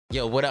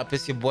Yo, what up?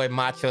 It's your boy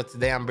Macho.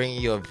 Today I'm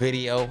bringing you a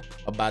video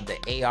about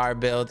the AR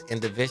build in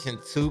Division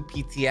 2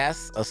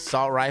 PTS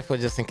assault rifle,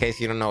 just in case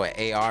you don't know what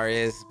AR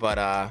is. But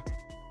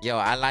yo,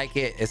 I like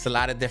it. It's a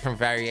lot of different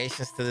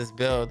variations to this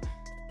build.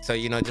 So,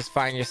 just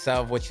find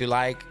yourself what you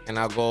like, and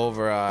I'll go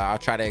over, I'll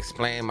try to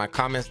explain. My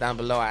comments down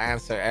below, I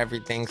answer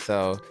everything.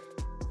 So,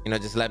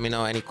 just let me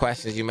know any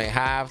questions you may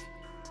have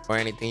or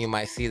anything you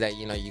might see that,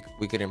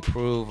 we could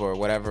improve or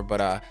whatever. But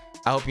I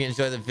hope you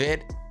enjoy the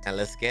vid, and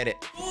let's get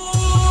it.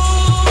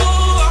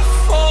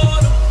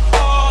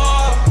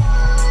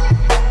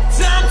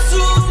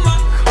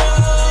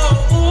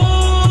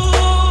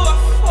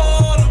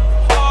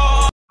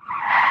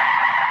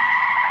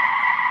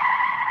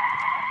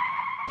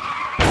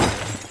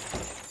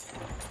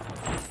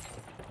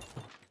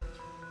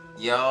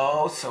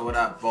 Yo, so what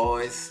up,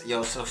 boys?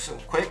 Yo, so some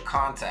quick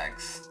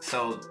context.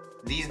 So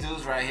these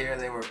dudes right here,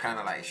 they were kind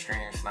of like stream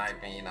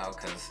sniping,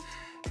 because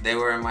they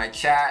were in my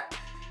chat,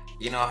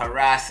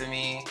 harassing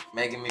me,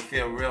 making me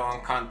feel real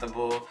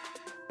uncomfortable.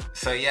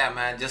 So yeah,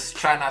 man, just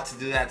try not to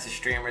do that to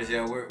streamers.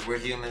 Yo, we're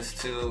humans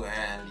too,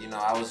 and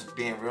I was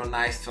being real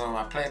nice to them.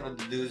 I played with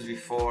the dudes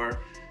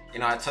before,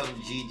 I told them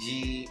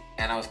GG,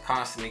 and I was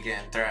constantly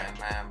getting threatened,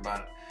 man.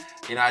 But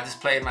I just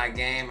played my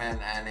game,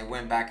 and it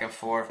went back and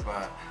forth.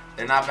 But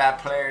they're not bad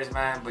players,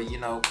 man. But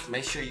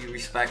make sure you're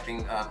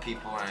respecting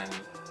people, and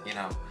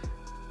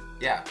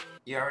yeah,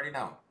 you already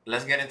know.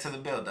 Let's get into the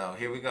build, though.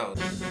 Here we go.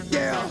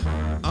 Yeah.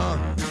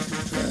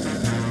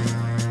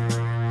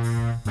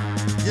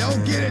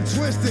 Don't get it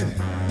twisted.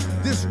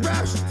 This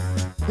rap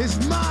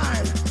is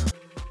mine.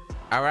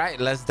 All right,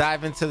 let's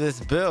dive into this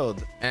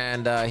build.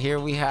 And here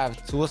we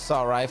have 2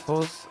 assault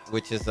rifles,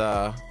 which is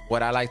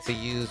what I like to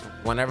use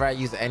whenever I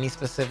use any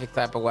specific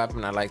type of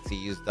weapon. I like to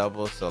use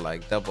double, so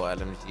like double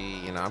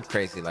LMG. I'm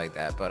crazy like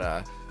that.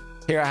 But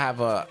here I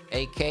have a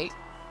AK.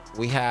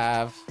 We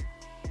have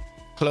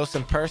close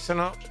and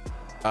personal.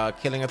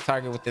 Killing a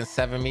target within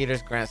 7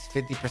 meters grants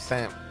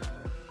 50%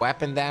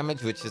 weapon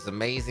damage, which is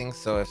amazing.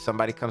 So if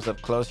somebody comes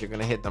up close, you're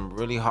gonna hit them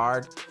really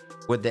hard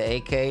with the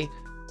AK.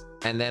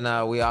 And then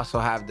we also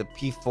have the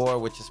P4,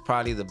 which is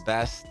probably the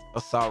best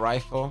assault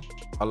rifle,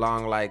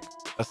 along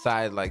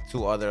aside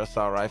 2 other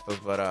assault rifles.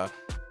 But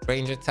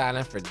Ranger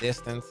talent for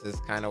distance is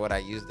kind of what I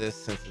use this,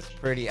 since it's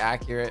pretty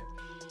accurate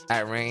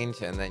at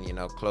range. And then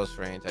close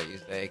range, I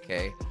use the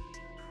AK.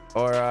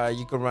 Or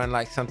you could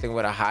run something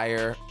with a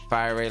higher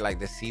fire rate, like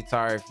the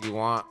CTAR if you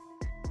want,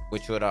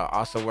 which would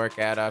also work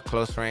at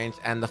close range.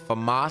 And the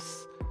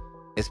FAMAS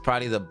is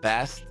probably the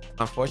best.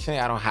 Unfortunately,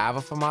 I don't have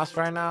a FAMAS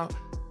right now.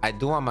 I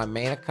do on my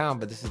main account,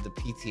 but this is the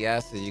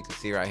PTS, as you can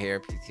see right here,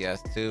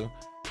 PTS 2.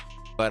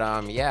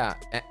 But yeah,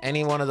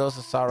 any one of those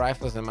assault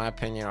rifles, in my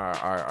opinion,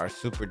 are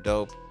super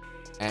dope.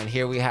 And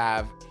here we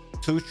have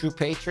 2 True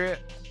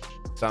Patriot.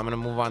 So I'm gonna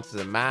move on to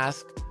the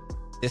mask.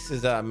 This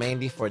is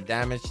mainly for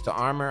damage to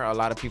armor. A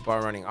lot of people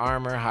are running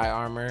armor, high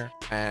armor,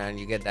 and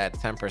you get that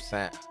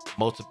 10%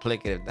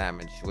 multiplicative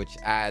damage, which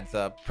adds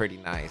up pretty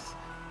nice.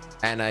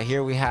 And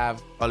here we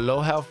have a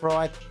low health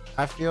row.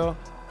 I feel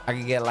I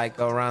could get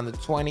around the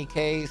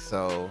 20k.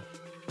 So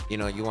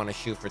you want to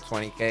shoot for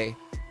 20k,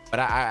 but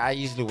I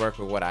usually work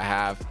with what I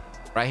have.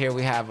 Right here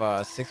we have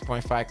a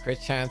 6.5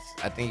 crit chance.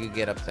 I think you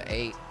get up to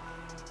 8,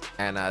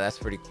 and that's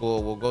pretty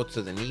cool. We'll go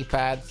to the knee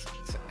pads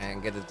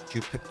and get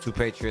the two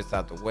Patriots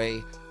out the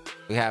way.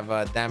 We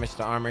have damage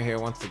to armor here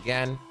once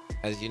again.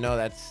 As you know,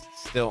 that's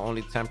still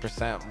only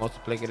 10%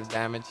 multiplicative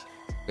damage.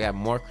 We have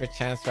more crit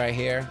chance right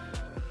here,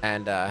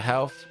 and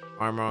health,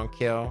 armor on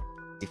kill,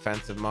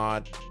 defensive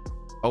mod.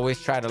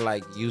 Always try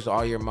to use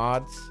all your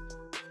mods,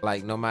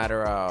 no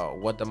matter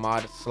what the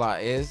mod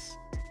slot is.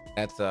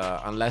 That's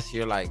unless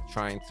you're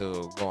trying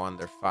to go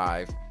under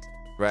 5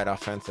 red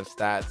offensive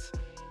stats.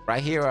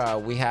 Right here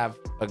we have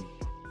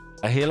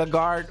a healer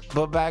guard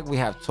book bag. We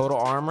have total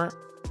armor,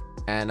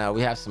 and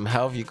we have some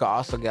health. You can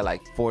also get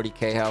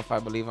 40k health, I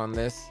believe, on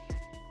this,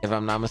 if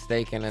I'm not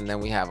mistaken. And then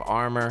we have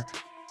armor.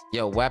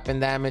 Yo, weapon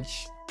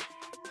damage,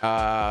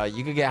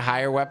 you could get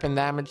higher weapon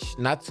damage,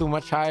 not too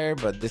much higher,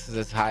 but this is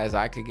as high as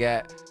I could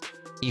get.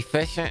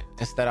 Efficient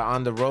instead of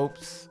on the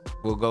ropes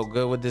will go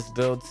good with this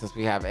build. Since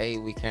we have 8,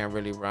 we can't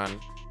really run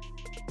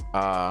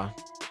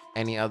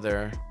any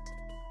other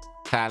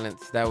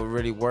talents that would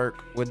really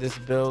work with this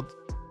build.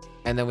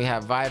 And then we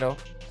have vital,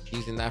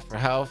 using that for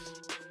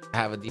health. I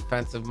have a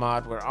defensive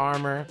mod with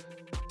armor,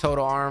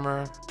 total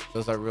armor,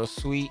 those are real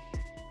sweet.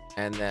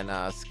 And then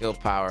skill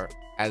power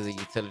as a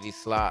utility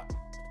slot.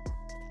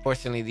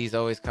 Fortunately, these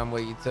always come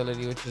with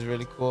utility, which is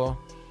really cool.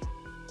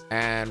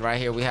 And right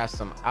here we have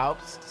some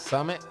Alps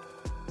Summit.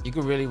 You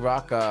could really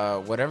rock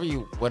whatever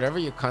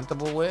you're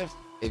comfortable with.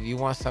 If you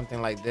want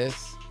something like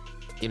this,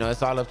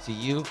 it's all up to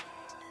you.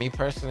 Me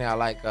personally, I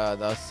like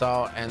the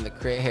assault and the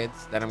crit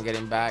hits that I'm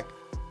getting back.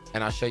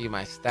 And I'll show you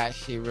my stat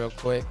sheet real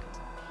quick.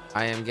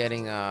 I am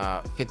getting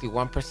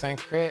 51%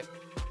 crit,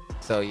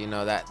 so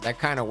that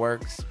kind of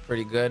works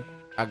pretty good.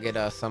 I'll get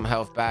some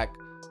health back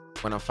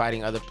when I'm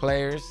fighting other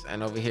players.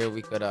 And over here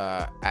we could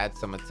add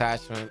some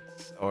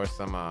attachments or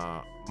some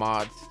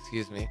mods,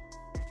 excuse me.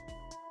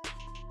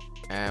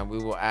 And we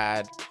will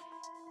add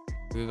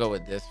We go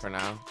with this for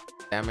now.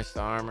 Damage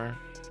to armor.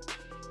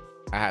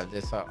 I have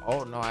this.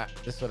 Oh no,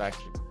 this would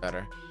actually be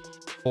better.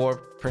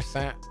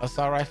 4%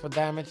 assault rifle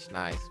damage.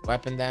 Nice.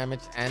 Weapon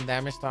damage and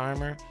damage to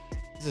armor.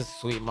 This is a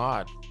sweet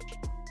mod.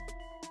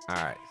 All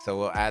right, so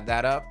we'll add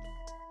that up.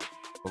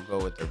 We'll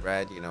go with the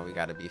red. You know, we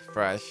got to be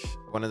fresh.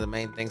 One of the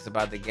main things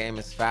about the game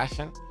is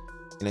fashion.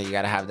 You know, you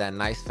got to have that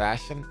nice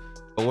fashion.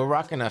 But we're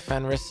rocking a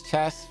Fenris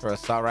chest for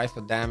assault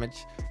rifle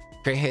damage,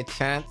 crit hit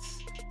chance,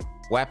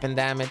 weapon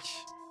damage,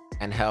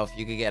 and health.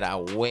 You could get a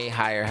way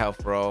higher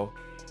health roll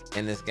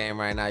in this game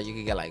right now. You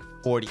could get like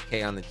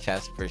 40k on the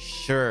chest for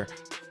sure.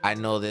 I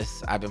know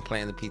this. I've been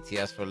playing the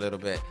PTS for a little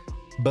bit.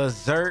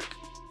 Berserk.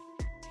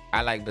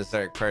 I like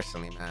Berserk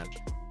personally, man.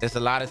 There's a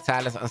lot of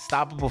talents.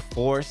 Unstoppable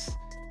force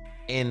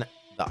in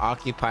the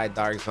occupied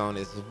dark zone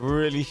is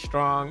really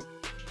strong.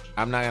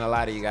 I'm not gonna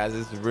lie to you guys,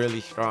 it's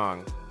really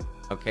strong.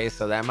 Okay,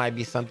 so that might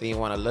be something you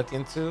want to look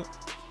into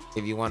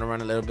if you want to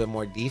run a little bit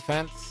more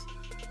defense.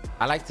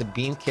 I like to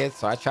beam kit,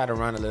 so I try to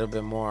run a little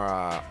bit more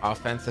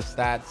offensive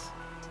stats.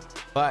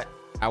 But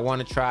I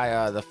want to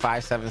try the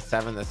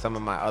 577 that some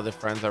of my other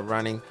friends are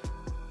running,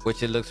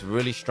 which it looks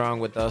really strong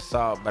with the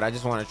assault, but I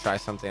just want to try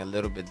something a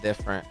little bit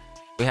different.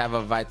 We have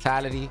a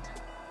vitality,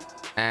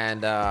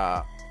 and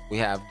we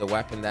have the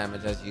weapon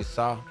damage, as you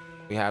saw.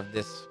 We have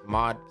this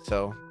mod,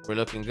 so we're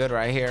looking good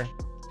right here.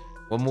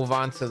 We'll move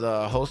on to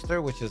the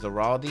holster, which is a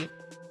Raldi,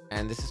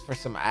 and this is for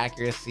some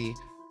accuracy,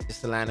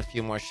 just to land a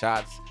few more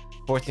shots.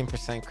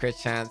 14% crit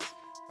chance,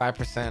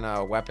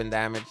 5% weapon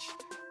damage,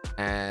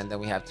 and then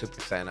we have 2%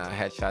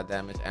 headshot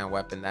damage and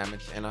weapon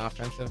damage in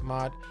offensive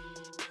mod.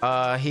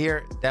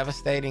 Here,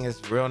 devastating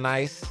is real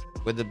nice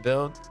with the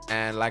build,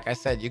 and like I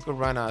said, you could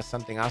run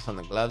something else on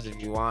the gloves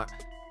if you want.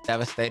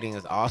 Devastating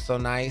is also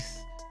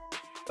nice,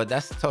 but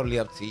that's totally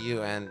up to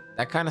you, and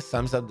that kind of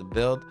sums up the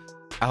build.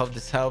 I hope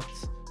this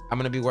helped. I'm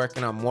gonna be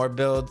working on more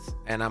builds,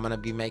 and I'm gonna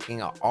be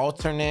making an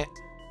alternate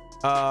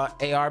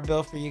AR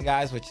build for you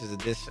guys, which is a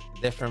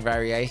different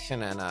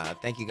variation. And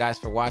thank you guys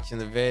for watching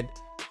the vid.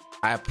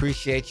 I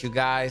appreciate you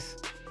guys.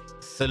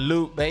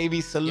 Salute,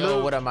 baby, salute.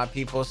 Yo, what up, my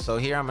people? So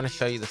here I'm gonna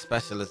show you the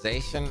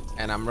specialization,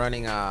 and I'm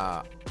running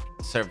a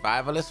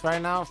survivalist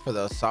right now for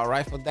the assault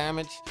rifle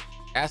damage.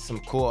 It has some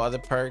cool other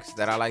perks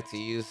that I like to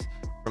use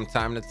from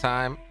time to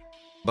time,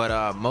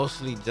 but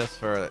mostly just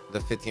for the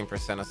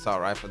 15% assault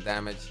rifle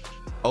damage.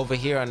 Over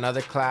here,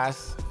 another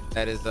class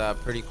that is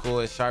pretty cool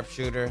is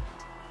sharpshooter.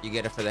 You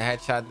get it for the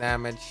headshot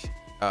damage,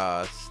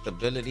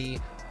 stability,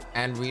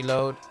 and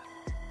reload.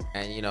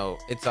 And you know,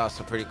 it's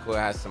also pretty cool. It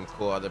has some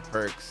cool other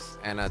perks.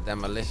 And a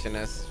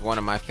demolitionist is one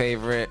of my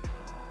favorite,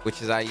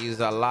 which is I use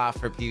a lot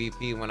for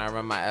PvP when I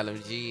run my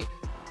LMG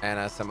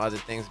and some other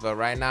things. But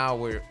right now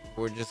we're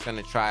just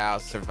gonna try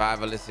out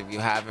survivalist. If you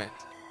haven't,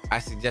 I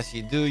suggest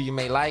you do. You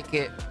may like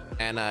it,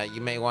 and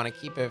you may want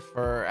to keep it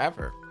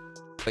forever.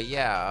 But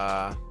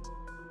yeah,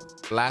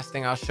 last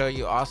thing I'll show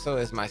you also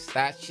is my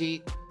stat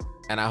sheet,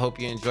 and I hope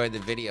you enjoyed the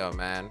video,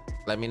 man.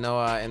 Let me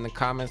know in the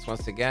comments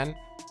once again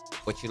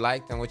what you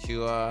liked and what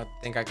you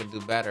think I could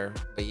do better.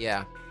 But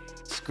yeah,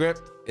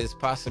 script is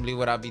possibly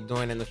what I'll be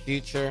doing in the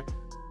future.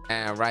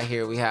 And right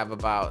here we have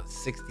about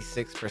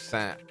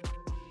 66%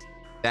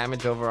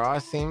 damage overall,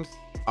 it seems.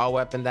 All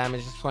weapon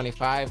damage is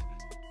 25,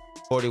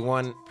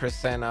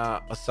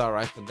 41% assault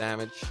rifle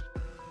damage.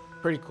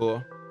 Pretty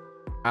cool.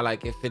 I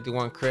like it.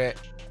 51 crit,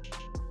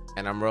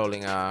 and I'm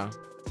rolling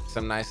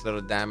some nice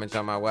little damage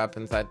on my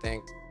weapons. I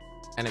think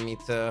enemy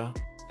to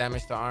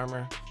damage to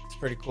armor. It's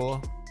pretty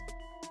cool.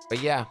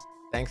 But yeah,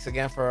 thanks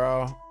again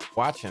for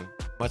watching.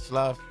 Much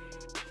love.